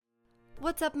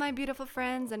What's up, my beautiful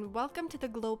friends, and welcome to the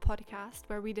Glow Podcast,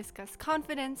 where we discuss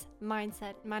confidence,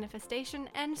 mindset, manifestation,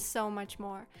 and so much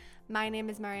more. My name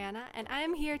is Mariana, and I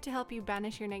am here to help you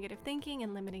banish your negative thinking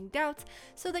and limiting doubts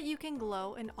so that you can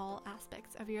glow in all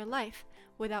aspects of your life.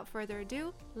 Without further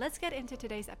ado, let's get into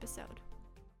today's episode.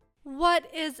 What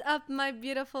is up, my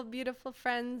beautiful, beautiful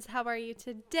friends? How are you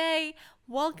today?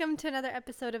 Welcome to another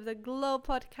episode of the Glow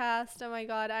Podcast. Oh my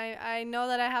god, I know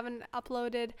that I haven't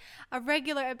uploaded a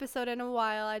regular episode in a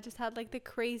while. I just had like the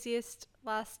craziest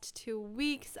last 2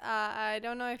 weeks. I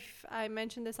don't know if I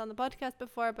mentioned this on the podcast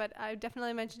before, but I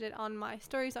definitely mentioned it on my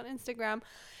stories on Instagram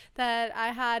that I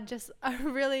had just a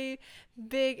really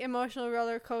big emotional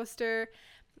roller coaster.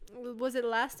 Was it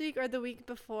last week or the week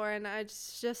before? And I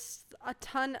just a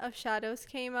ton of shadows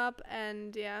came up,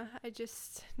 and yeah, I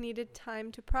just needed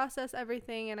time to process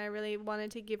everything, and I really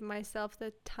wanted to give myself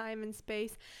the time and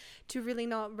space to really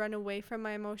not run away from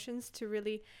my emotions, to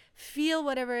really feel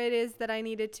whatever it is that I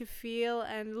needed to feel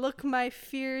and look my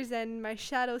fears and my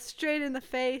shadows straight in the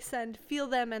face and feel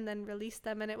them and then release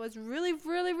them. And it was really,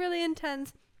 really, really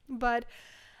intense, but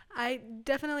I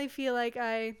definitely feel like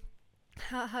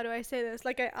how do I say this?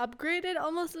 Like I upgraded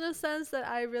almost in a sense that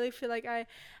I really feel like I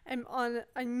am on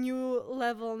a new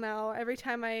level now. Every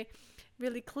time I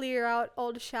really clear out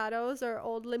old shadows or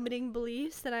old limiting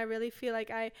beliefs, then I really feel like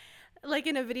like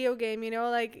in a video game,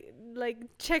 like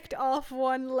checked off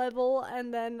one level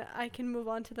and then I can move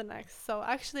on to the next. So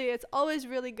actually it's always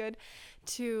really good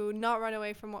to not run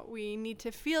away from what we need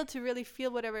to feel, to really feel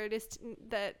whatever it is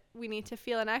that we need to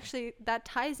feel. And actually that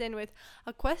ties in with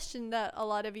a question that a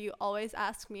lot of you always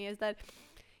ask me, is that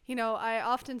I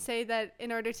often say that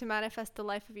in order to manifest the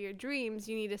life of your dreams,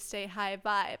 you need to stay high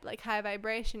vibe, like high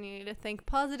vibration. You need to think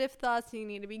positive thoughts, you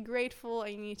need to be grateful,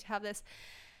 and you need to have this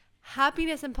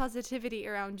happiness and positivity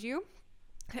around you.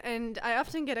 And I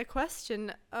often get a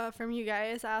question from you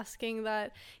guys asking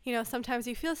that, sometimes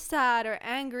you feel sad or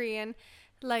angry, and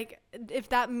like if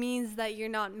that means that you're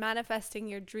not manifesting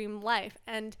your dream life.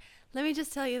 And let me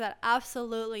just tell you that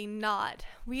absolutely not.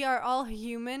 We are all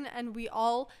human and we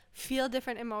all feel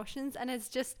different emotions, and it's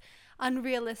just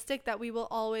unrealistic that we will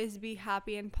always be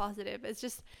happy and positive. It's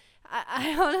just,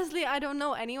 I honestly, I don't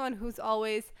know anyone who's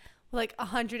always like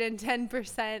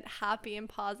 110% happy and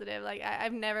positive. Like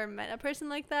I've never met a person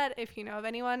like that. If you know of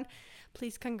anyone,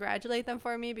 please congratulate them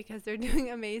for me because they're doing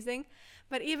amazing.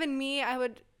 But even me, I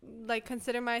would like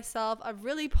consider myself a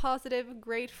really positive,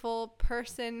 grateful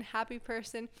person, happy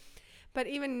person. But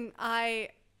even I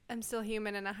am still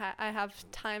human, and I have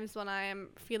times when I am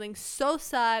feeling so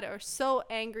sad or so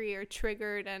angry or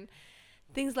triggered and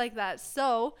things like that.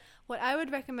 So what I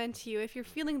would recommend to you, if you're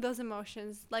feeling those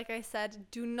emotions, like I said,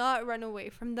 do not run away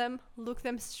from them. Look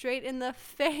them straight in the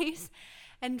face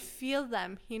and feel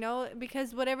them,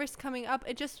 because whatever's coming up,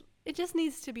 it just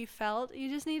needs to be felt. You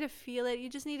just need to feel it. You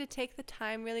just need to take the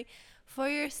time really for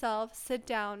yourself. Sit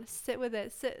down, sit with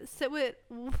it, sit with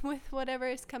whatever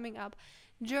is coming up,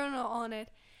 journal on it,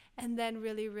 and then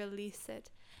really release it.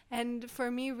 And for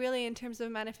me, really, in terms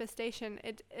of manifestation,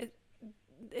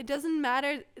 it doesn't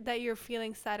matter that you're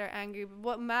feeling sad or angry.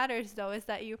 What matters though is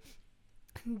that you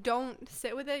don't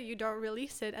sit with it, you don't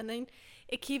release it, and then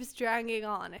it keeps dragging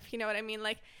on, if you know what I mean.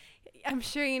 Like I'm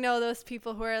sure you know those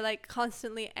people who are like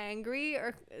constantly angry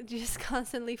or just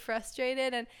constantly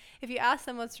frustrated, and if you ask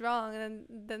them what's wrong, and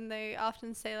then they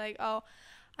often say like, oh,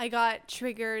 I got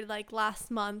triggered like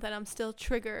last month and I'm still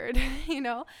triggered. I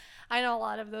know a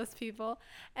lot of those people,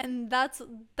 and that's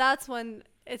when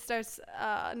it starts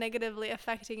negatively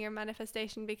affecting your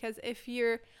manifestation. Because if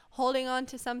you're holding on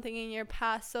to something in your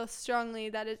past so strongly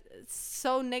that it's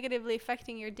so negatively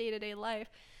affecting your day-to-day life,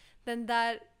 then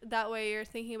that way you're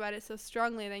thinking about it so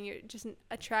strongly, then you're just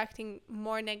attracting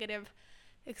more negative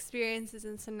experiences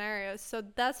and scenarios. So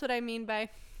that's what I mean by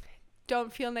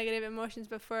don't feel negative emotions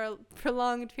but for a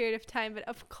prolonged period of time. But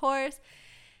of course,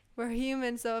 we're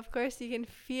human, so of course you can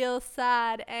feel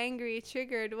sad, angry,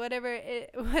 triggered, whatever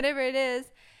it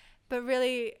is, but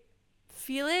really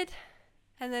feel it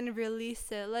and then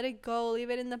release it. Let it go, leave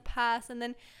it in the past, and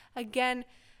then again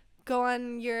go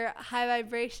on your high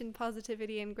vibration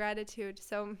positivity and gratitude.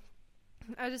 So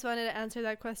I just wanted to answer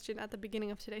that question at the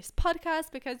beginning of today's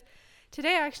podcast, because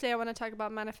today actually I want to talk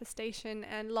about manifestation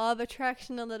and law of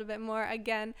attraction a little bit more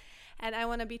again. And I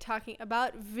want to be talking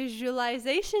about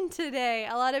visualization today.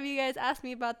 A lot of you guys asked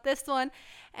me about this one.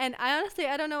 And I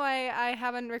don't know why I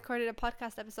haven't recorded a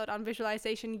podcast episode on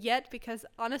visualization yet, because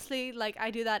honestly, like I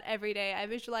do that every day. I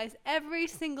visualize every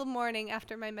single morning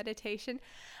after my meditation.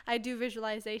 I do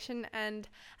visualization, and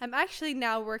I'm actually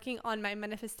now working on my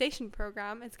manifestation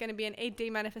program. It's going to be an 8-day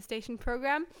manifestation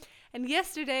program. And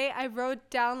yesterday I wrote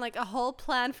down like a whole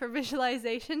plan for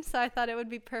visualization. So I thought it would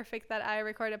be perfect that I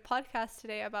record a podcast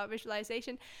today about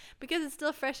visualization because it's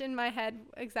still fresh in my head,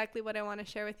 exactly what I want to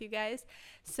share with you guys.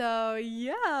 So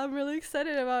yeah, I'm really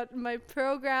excited about my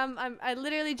program. I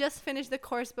literally just finished the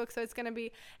course book. So it's going to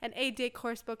be an 8-day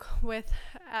course book with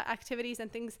activities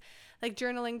and things like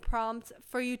journaling prompts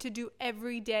for you to do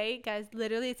every day. Guys,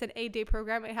 literally it's an 8-day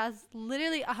program. It has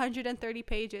literally 130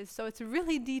 pages. So it's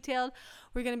really detailed.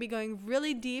 We're going to be going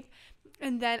really deep.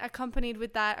 And then accompanied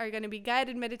with that are going to be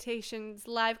guided meditations,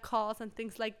 live calls, and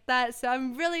things like that. So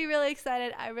I'm really, really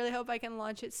excited. I really hope I can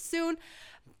launch it soon.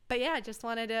 But yeah, I just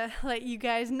wanted to let you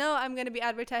guys know I'm going to be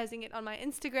advertising it on my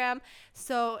Instagram.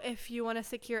 So if you want to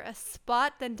secure a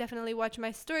spot, then definitely watch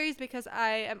my stories because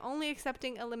I am only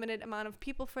accepting a limited amount of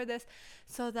people for this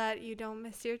so that you don't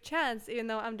miss your chance, even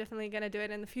though I'm definitely going to do it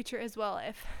in the future as well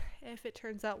if it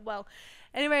turns out well.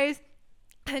 Anyways,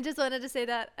 I just wanted to say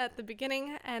that at the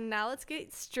beginning, and now let's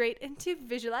get straight into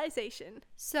visualization.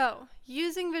 So,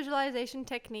 using visualization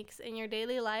techniques in your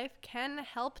daily life can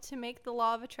help to make the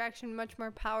law of attraction much more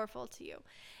powerful to you.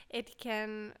 It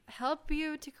can help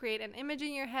you to create an image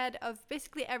in your head of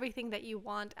basically everything that you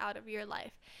want out of your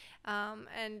life.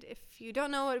 And if you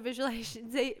don't know what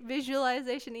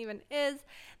visualization even is,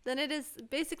 then it is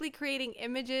basically creating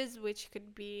images, which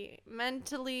could be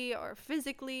mentally or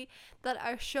physically, that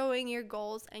are showing your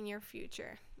goals and your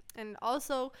future. And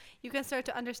also, you can start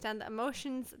to understand the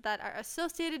emotions that are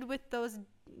associated with those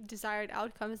desired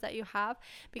outcomes that you have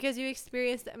because you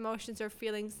experience the emotions or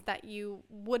feelings that you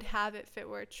would have if it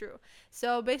were true.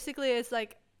 So basically, it's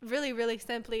like really, really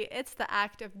simply, it's the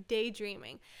act of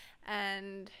daydreaming.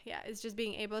 And yeah, it's just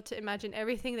being able to imagine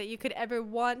everything that you could ever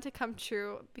want to come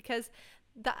true, because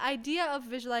the idea of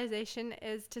visualization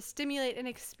is to stimulate an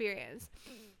experience.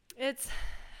 It's,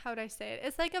 how would I say it?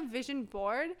 It's like a vision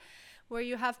board where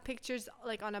you have pictures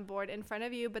like on a board in front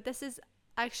of you, but this is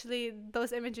actually,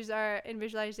 those images are in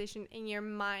visualization in your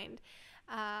mind.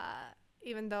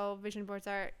 Even though vision boards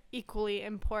are equally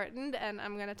important, and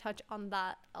I'm going to touch on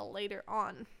that later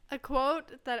on. A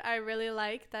quote that I really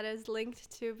like that is linked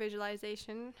to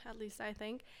visualization, at least I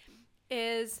think,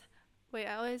 is, I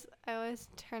always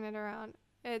turn it around.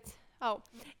 It's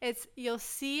you'll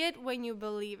see it when you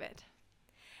believe it.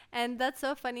 And that's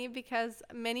so funny because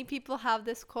many people have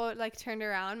this quote like turned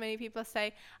around. Many people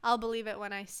say, I'll believe it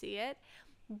when I see it.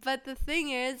 But the thing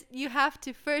is, you have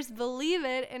to first believe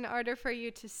it in order for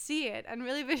you to see it. And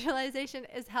really, visualization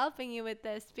is helping you with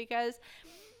this because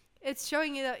it's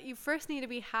showing you that you first need to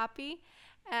be happy,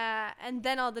 and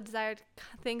then all the desired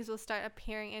things will start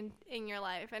appearing in your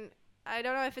life. And I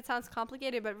don't know if it sounds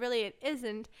complicated, but really it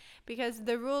isn't, because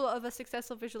the rule of a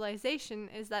successful visualization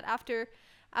is that after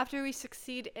we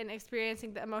succeed in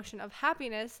experiencing the emotion of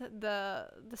happiness, the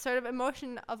sort of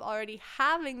emotion of already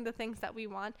having the things that we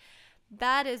want,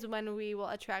 that is when we will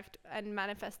attract and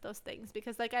manifest those things.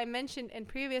 Because like I mentioned in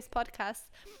previous podcasts,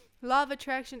 law of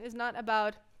attraction is not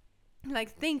about like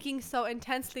thinking so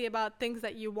intensely about things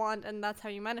that you want and that's how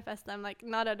you manifest them. Like,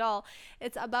 not at all.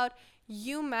 It's about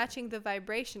you matching the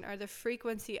vibration or the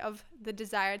frequency of the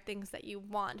desired things that you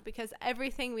want, because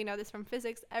everything, we know this from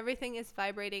physics, everything is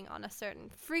vibrating on a certain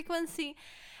frequency.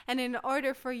 And in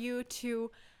order for you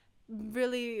to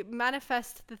really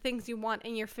manifest the things you want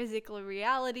in your physical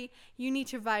reality, you need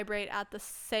to vibrate at the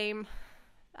same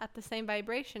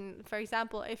vibration. For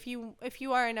example, if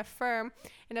you are in a firm,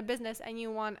 in a business, and you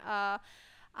want a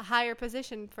higher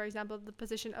position, for example, the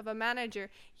position of a manager,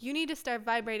 you need to start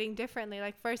vibrating differently.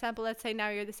 Like, for example, let's say now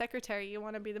you're the secretary, you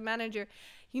want to be the manager,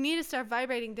 you need to start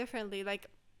vibrating differently.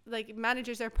 Like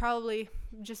managers are probably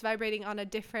just vibrating on a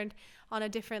different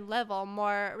level,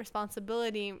 more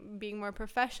responsibility, being more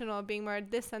professional, being more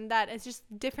this and that. It's just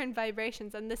different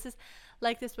vibrations, and this is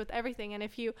like this with everything. And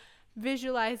if you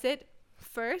visualize it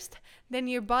first, then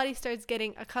your body starts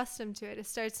getting accustomed to it. It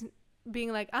starts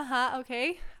being like,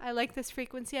 okay, I like this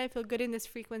frequency, I feel good in this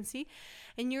frequency.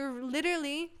 And you're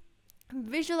literally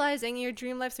visualizing your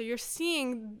dream life. So you're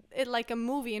seeing it like a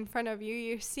movie in front of you.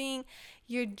 You're seeing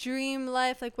your dream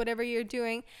life, like whatever you're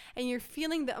doing, and you're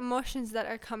feeling the emotions that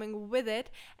are coming with it,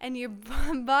 and your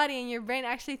body and your brain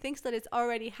actually thinks that it's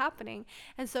already happening.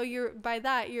 And so you're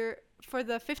for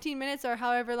the 15 minutes or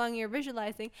however long you're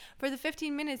visualizing, for the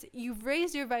 15 minutes, you've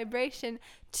raised your vibration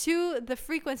to the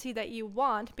frequency that you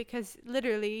want, because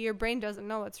literally your brain doesn't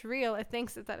know it's real. It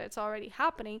thinks that it's already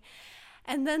happening.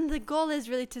 And then the goal is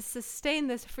really to sustain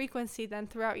this frequency then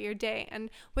throughout your day. And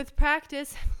with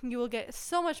practice, you will get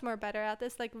so much more better at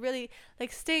this, like really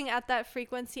like staying at that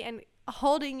frequency and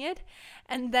holding it.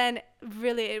 And then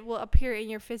really it will appear in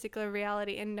your physical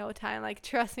reality in no time. Like,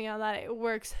 trust me on that. It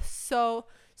works so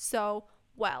so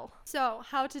well. So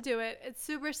how to do it? It's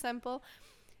super simple.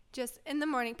 Just in the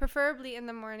morning, preferably in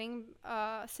the morning,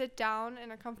 sit down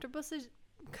in a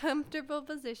comfortable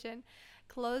position,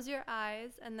 close your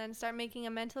eyes, and then start making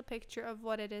a mental picture of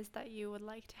what it is that you would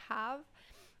like to have.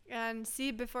 And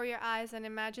see before your eyes and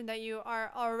imagine that you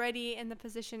are already in the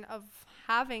position of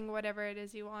having whatever it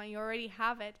is you want. You already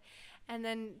have it. And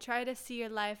then try to see your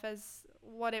life as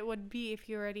what it would be if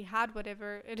you already had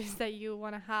whatever it is that you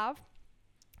want to have.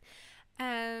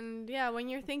 And yeah, when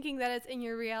you're thinking that it's in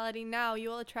your reality now, you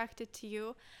will attract it to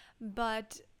you.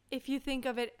 But if you think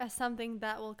of it as something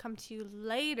that will come to you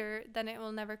later, then it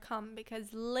will never come,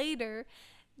 because later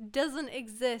doesn't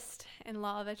exist in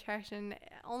law of attraction.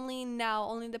 Only now,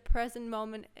 only the present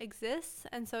moment exists.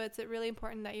 And so it's really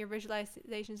important that your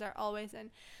visualizations are always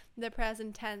in the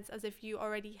present tense, as if you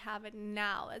already have it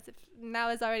now, as if now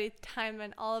is already time,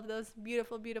 and all of those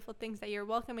beautiful things that you're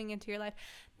welcoming into your life,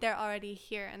 they're already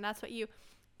here. And that's what you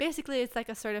basically, it's like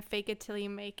a sort of fake it till you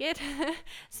make it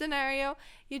scenario.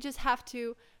 You just have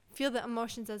to feel the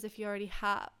emotions as if you already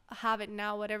have it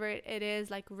now, whatever it is,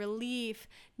 like relief,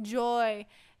 joy,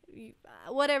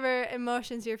 whatever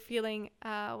emotions you're feeling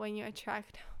when you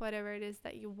attract whatever it is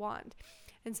that you want.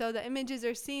 And so the images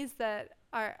or scenes that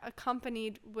are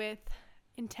accompanied with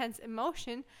intense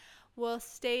emotion will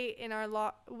stay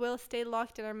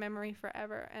locked in our memory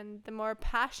forever. And the more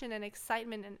passion and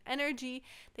excitement and energy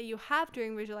that you have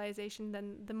during visualization,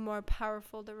 then the more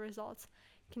powerful the results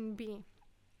can be.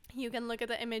 You can look at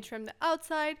the image from the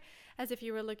outside as if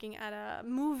you were looking at a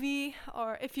movie,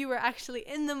 or if you were actually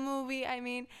in the movie. I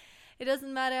mean, it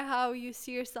doesn't matter how you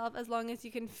see yourself as long as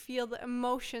you can feel the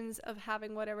emotions of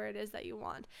having whatever it is that you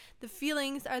want. The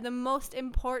feelings are the most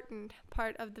important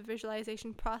part of the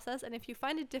visualization process. And if you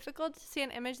find it difficult to see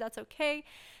an image, that's okay.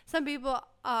 Some people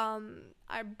are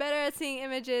better at seeing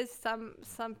images.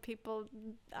 Some people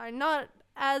are not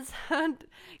as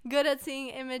good at seeing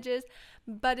images,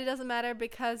 but it doesn't matter,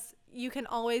 because you can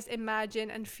always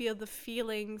imagine and feel the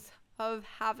feelings of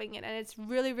having it. And it's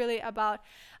really about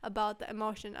the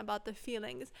emotion, about the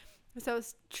feelings. So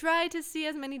try to see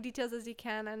as many details as you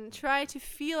can, and try to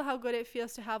feel how good it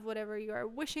feels to have whatever you are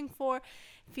wishing for.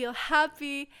 Feel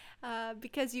happy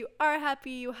because you are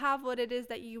happy, you have what it is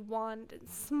that you want. And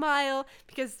smile,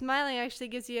 because smiling actually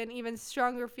gives you an even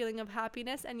stronger feeling of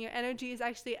happiness, and your energy is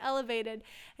actually elevated,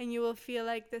 and you will feel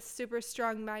like this super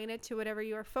strong magnet to whatever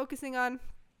you are focusing on.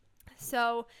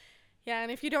 So yeah,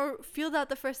 and if you don't feel that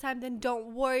the first time, then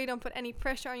don't worry. Don't put any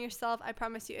pressure on yourself. I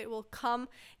promise you it will come.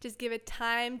 Just give it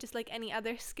time, just like any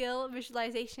other skill.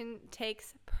 Visualization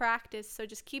takes practice. So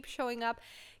just keep showing up,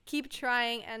 keep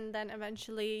trying, and then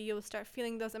eventually you'll start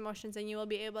feeling those emotions, and you will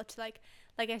be able to, like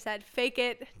I said, fake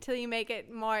it till you make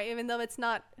it more, even though it's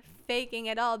not faking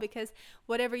at all, because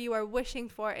whatever you are wishing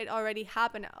for, it already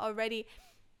happened.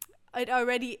 It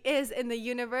already is in the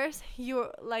universe.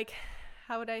 You're like,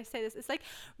 how would I say this? It's like,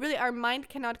 really, our mind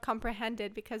cannot comprehend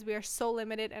it because we are so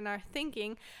limited in our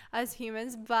thinking as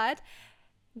humans. But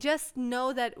just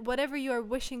know that whatever you are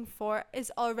wishing for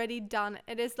is already done.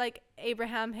 It is like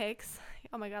Abraham Hicks.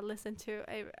 Oh my God, listen to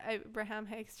Abraham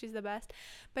Hicks. She's the best.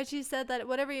 But she said that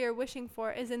whatever you're wishing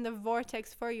for is in the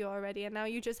vortex for you already. And now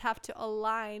you just have to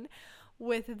align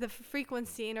with the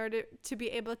frequency in order to be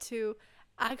able to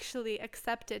actually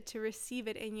accept it, to receive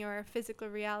it in your physical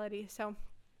reality. So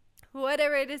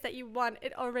whatever it is that you want,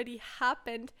 it already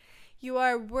happened. You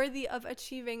are worthy of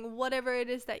achieving whatever it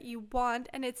is that you want,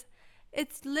 and it's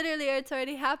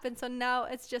already happened. So now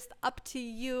it's just up to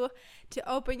you to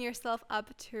open yourself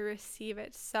up to receive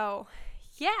it. So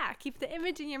yeah, keep the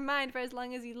image in your mind for as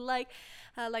long as you like.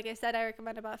 Like I said, I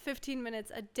recommend about 15 minutes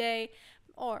a day,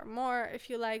 or more if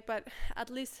you like, but at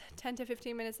least 10 to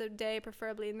 15 minutes a day,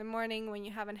 preferably in the morning when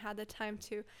you haven't had the time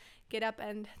to get up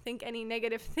and think any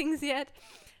negative things yet.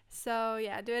 So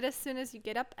yeah, do it as soon as you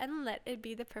get up, and let it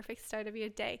be the perfect start of your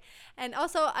day. And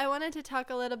also, I wanted to talk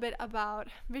a little bit about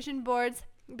vision boards,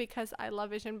 because I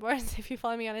love vision boards. If you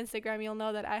follow me on Instagram, you'll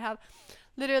know that I have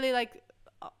literally like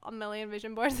a million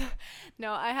vision boards.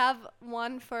 No, I have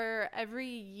one for every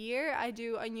year. I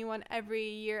do a new one every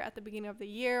year at the beginning of the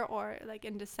year, or like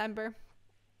in December.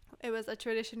 It was a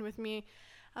tradition with me.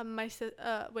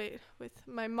 With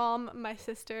my mom, my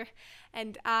sister,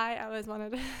 and I always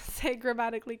wanted to say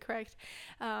grammatically correct.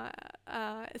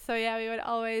 So yeah, we would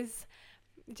always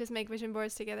just make vision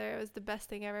boards together. It was the best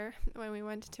thing ever when we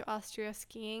went to Austria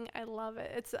skiing. I love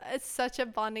it. It's such a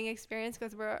bonding experience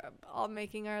because we're all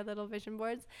making our little vision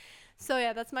boards. So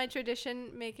yeah, that's my tradition,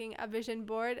 making a vision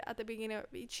board at the beginning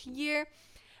of each year,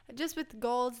 just with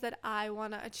goals that I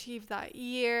want to achieve that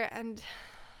year. And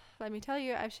let me tell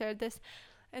you, I've shared this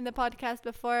in the podcast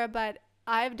before, but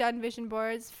I've done vision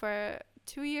boards for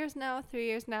 2 years now, 3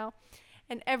 years now,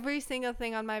 and every single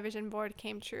thing on my vision board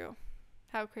came true.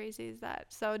 How crazy is that?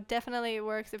 So definitely it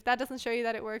works. If that doesn't show you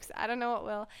that it works, I don't know what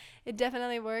will. It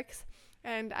definitely works.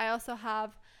 And I also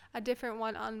have a different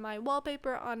one on my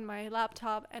wallpaper on my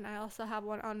laptop, and I also have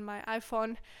one on my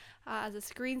iPhone as a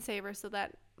screensaver, so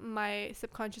that my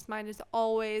subconscious mind is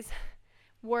always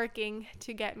working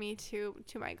to get me to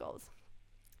my goals.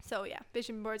 So yeah,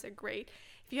 vision boards are great.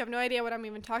 If you have no idea what I'm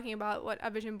even talking about, what a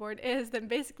vision board is, then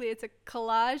basically it's a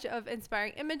collage of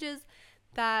inspiring images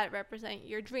that represent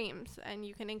your dreams, and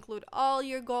you can include all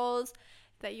your goals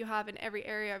that you have in every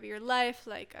area of your life,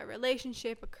 like a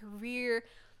relationship, a career,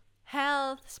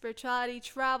 health, spirituality,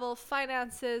 travel,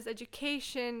 finances,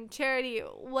 education, charity,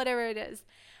 whatever it is.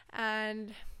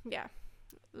 And yeah,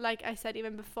 like I said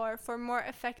even before, for more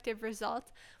effective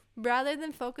results, rather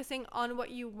than focusing on what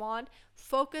you want,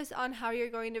 focus on how you're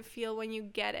going to feel when you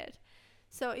get it.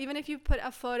 So even if you put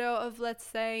a photo of, let's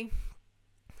say,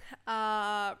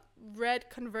 a red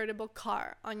convertible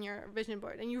car on your vision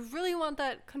board, and you really want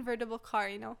that convertible car,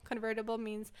 convertible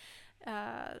means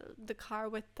the car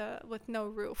with no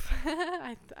roof.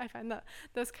 I find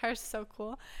those cars so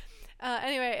cool.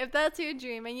 Anyway, if that's your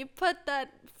dream and you put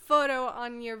that photo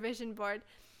on your vision board,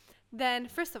 then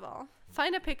first of all,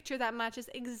 find a picture that matches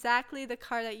exactly the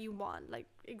car that you want, like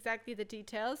exactly the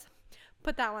details.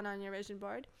 Put that one on your vision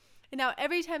board. And now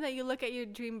every time that you look at your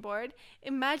dream board,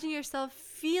 imagine yourself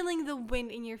feeling the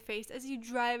wind in your face as you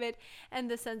drive it,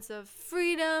 and the sense of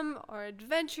freedom or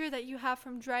adventure that you have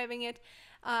from driving it,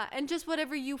 and just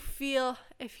whatever you feel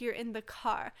if you're in the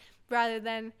car, rather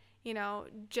than,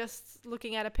 just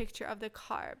looking at a picture of the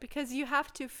car, because you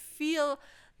have to feel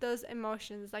those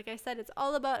emotions. Like I said, it's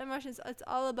all about emotions. It's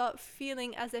all about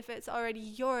feeling as if it's already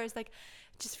yours. Like,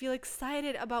 just feel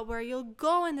excited about where you'll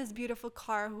go in this beautiful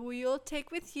car, who you'll take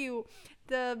with you,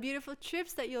 the beautiful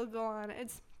trips that you'll go on.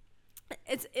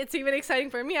 It's even exciting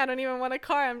for me. I don't even want a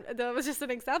car. That was just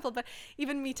an example, but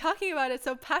even me talking about it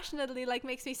so passionately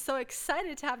makes me so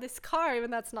excited to have this car, even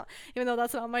though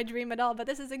that's not my dream at all. But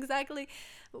this is exactly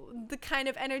the kind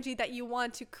of energy that you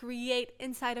want to create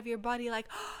inside of your body. Like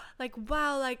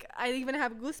wow, like I even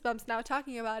have goosebumps now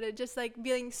talking about it, just like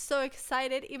being so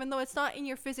excited, even though it's not in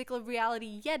your physical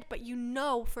reality yet, but you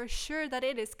know for sure that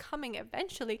it is coming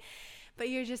eventually. But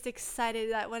you're just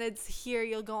excited that when it's here,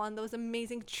 you'll go on those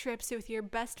amazing trips with your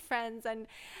best friends, and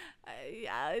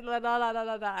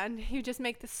and you just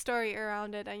make the story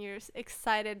around it, and you're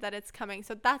excited that it's coming.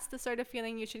 So that's the sort of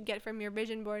feeling you should get from your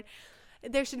vision board.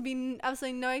 There should be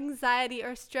absolutely no anxiety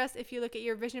or stress if you look at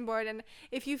your vision board. And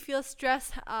if you feel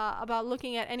stress about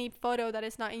looking at any photo that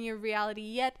is not in your reality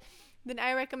yet, then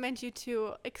I recommend you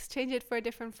to exchange it for a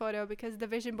different photo, because the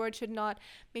vision board should not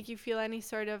make you feel any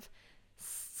sort of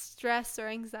stress or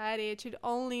anxiety. It should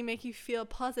only make you feel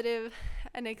positive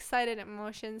and excited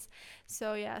emotions.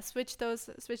 So yeah, switch those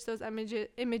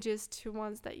images to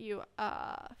ones that you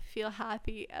feel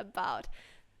happy about.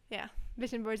 Yeah,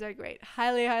 vision boards are great.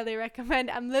 Highly, highly recommend.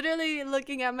 I'm literally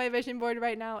looking at my vision board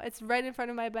right now. It's right in front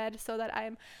of my bed, so that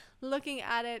I'm looking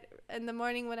at it in the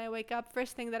morning when I wake up.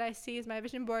 First thing that I see is my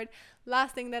vision board.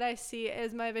 Last thing that I see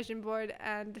is my vision board.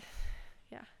 And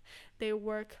yeah, they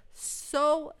work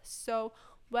so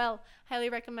well. Highly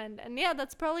recommend. And yeah,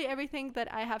 that's probably everything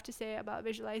that I have to say about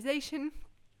visualization.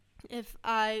 If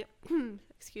I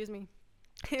excuse me,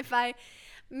 if I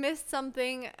missed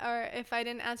something, or if I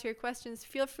didn't answer your questions,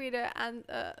 feel free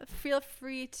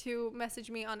to message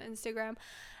me on Instagram,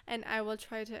 and I will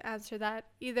try to answer that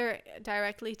either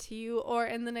directly to you or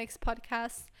in the next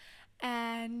podcast.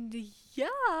 And yeah,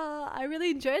 I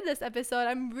really enjoyed this episode.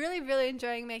 I'm really, really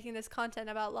enjoying making this content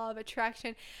about law of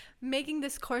attraction, making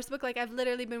this course book. Like, I've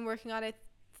literally been working on it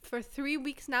for 3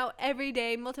 weeks now, every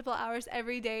day, multiple hours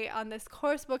every day on this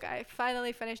course book. I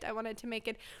finally finished. I wanted to make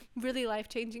it really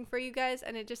life-changing for you guys,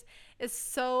 and it just is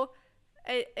so...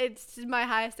 It's my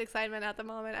highest excitement at the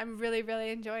moment. I'm really,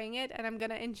 really enjoying it, and I'm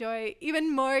gonna enjoy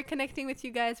even more connecting with you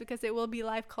guys, because it will be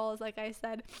live calls, like I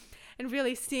said, and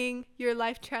really seeing your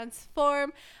life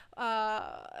transform.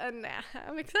 And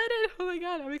I'm excited. Oh my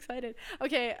god, I'm excited.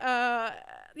 Okay, yeah,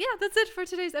 that's it for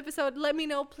today's episode. Let me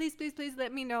know, please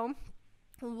let me know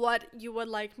what you would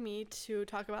like me to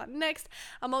talk about next.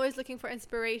 I'm always looking for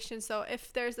inspiration, so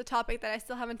if there's a topic that I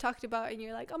still haven't talked about and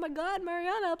you're like, oh my god,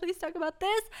 Mariana, please talk about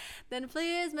this, then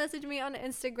please message me on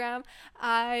Instagram.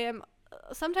 I am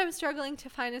sometimes struggling to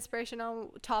find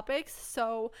inspirational topics,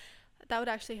 so that would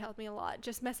actually help me a lot.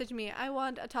 Just message me. I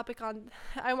want a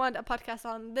podcast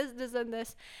on this, and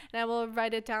I will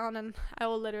write it down, and I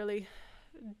will literally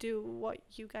do what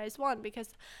you guys want, because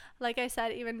like I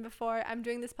said even before, I'm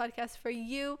doing this podcast for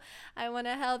you. I want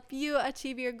to help you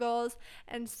achieve your goals,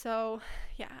 and so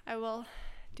yeah, I will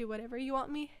do whatever you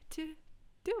want me to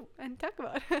do and talk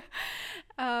about.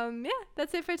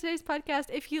 That's it for today's podcast.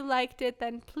 If you liked it,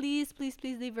 then please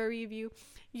leave a review.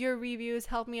 Your reviews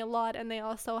help me a lot, and they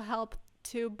also help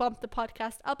to bump the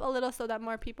podcast up a little so that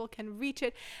more people can reach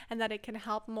it and that it can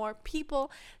help more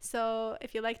people. So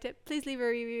if you liked it, please leave a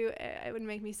review. It would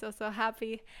make me so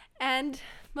happy. And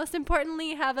most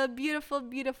importantly, have a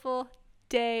beautiful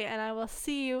day, and I will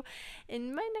see you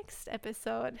in my next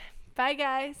episode. Bye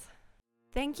guys.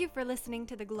 Thank you for listening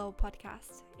to the Glow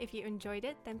podcast. If you enjoyed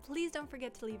it, then please don't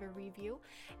forget to leave a review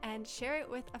and share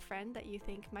it with a friend that you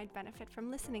think might benefit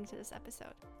from listening to this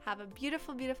episode. Have a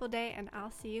beautiful day, and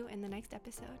I'll see you in the next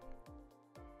episode.